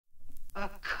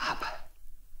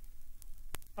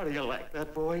How do you like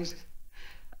that, boys?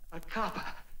 A copper.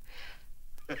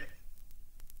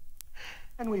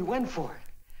 And we went for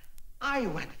it. I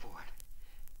went for it.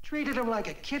 Treated him like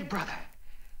a kid brother.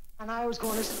 And I was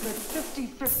going to split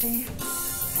 50-50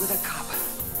 with a copper.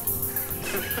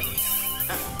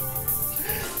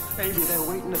 Maybe they're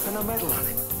waiting to pin a medal on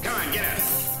it. Come on, get up.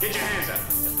 Get your hands up.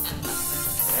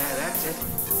 Yeah, that's it.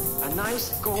 A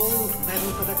nice gold medal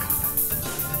for the copper.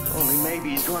 Only maybe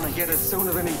he's going to get it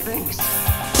sooner than he thinks.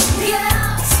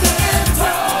 Yeah, stand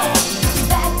tall.